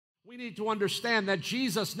We need to understand that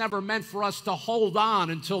Jesus never meant for us to hold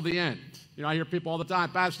on until the end. You know, I hear people all the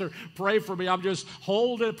time, Pastor, pray for me. I'm just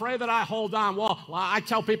holding, pray that I hold on. Well, I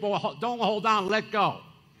tell people, don't hold on, let go.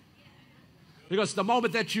 Because the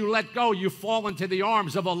moment that you let go, you fall into the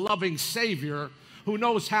arms of a loving Savior who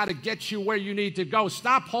knows how to get you where you need to go.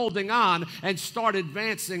 Stop holding on and start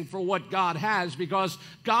advancing for what God has, because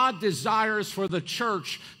God desires for the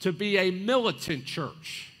church to be a militant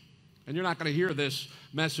church. And you're not going to hear this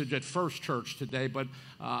message at First Church today, but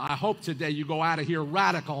I hope today you go out of here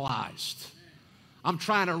radicalized. I'm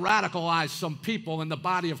trying to radicalize some people in the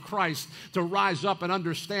body of Christ to rise up and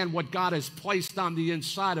understand what God has placed on the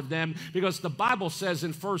inside of them, because the Bible says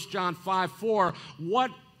in 1 John 5:4,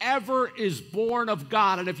 whatever is born of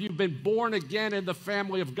God, and if you've been born again in the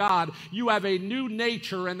family of God, you have a new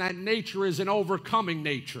nature, and that nature is an overcoming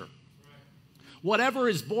nature. Whatever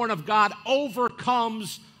is born of God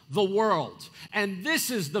overcomes the world. And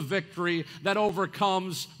this is the victory that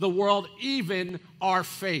overcomes the world, even our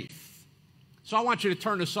faith. So I want you to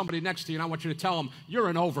turn to somebody next to you and I want you to tell them, you're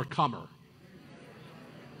an overcomer.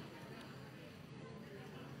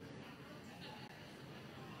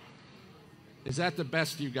 Is that the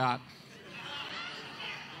best you got?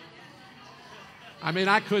 I mean,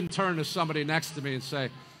 I couldn't turn to somebody next to me and say,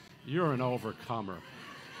 you're an overcomer.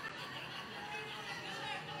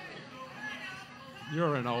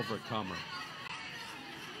 You're an overcomer.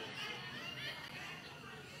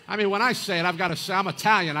 I mean, when I say it, I've got to say, I'm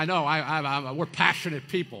Italian. I know we're passionate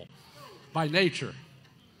people by nature.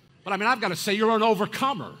 But I mean, I've got to say, you're an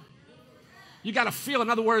overcomer. You got to feel, in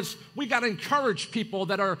other words, we got to encourage people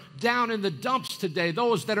that are down in the dumps today,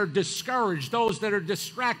 those that are discouraged, those that are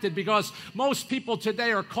distracted, because most people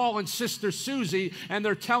today are calling Sister Susie and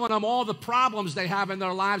they're telling them all the problems they have in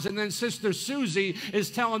their lives, and then Sister Susie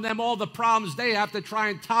is telling them all the problems they have to try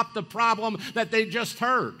and top the problem that they just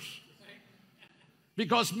heard.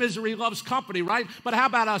 Because misery loves company, right? But how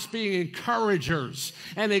about us being encouragers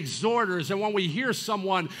and exhorters? And when we hear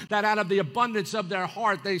someone that out of the abundance of their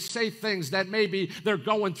heart, they say things that maybe they're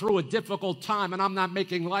going through a difficult time, and I'm not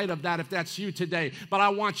making light of that if that's you today. But I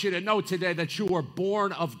want you to know today that you were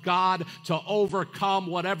born of God to overcome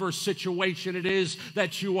whatever situation it is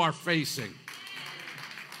that you are facing.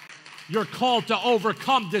 You're called to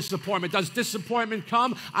overcome disappointment. Does disappointment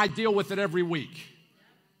come? I deal with it every week.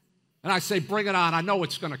 And I say, bring it on. I know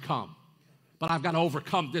it's going to come. But I've got to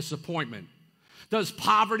overcome disappointment. Does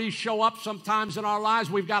poverty show up sometimes in our lives?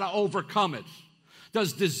 We've got to overcome it.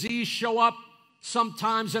 Does disease show up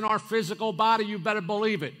sometimes in our physical body? You better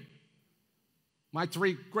believe it. My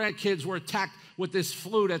 3 grandkids were attacked with this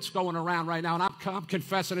flu that's going around right now. And I'm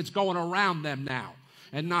confessing it's going around them now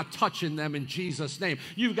and not touching them in Jesus' name.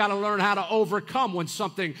 You've got to learn how to overcome when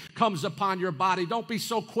something comes upon your body. Don't be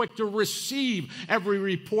so quick to receive every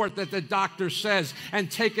report that the doctor says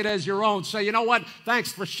and take it as your own. Say, you know what?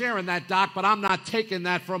 Thanks for sharing that, doc, but I'm not taking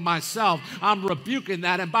that from myself. I'm rebuking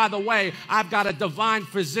that. And by the way, I've got a divine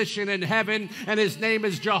physician in heaven, and his name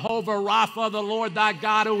is Jehovah Rapha, the Lord thy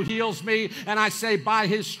God who heals me. And I say, by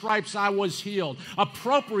his stripes I was healed.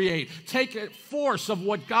 Appropriate. Take force of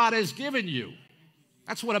what God has given you.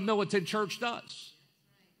 That's what a militant church does.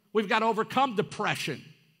 We've got to overcome depression.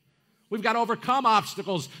 We've got to overcome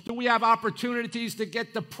obstacles. Do we have opportunities to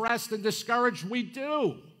get depressed and discouraged? We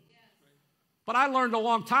do. But I learned a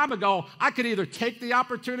long time ago, I could either take the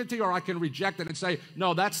opportunity or I can reject it and say,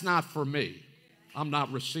 no, that's not for me. I'm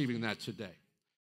not receiving that today.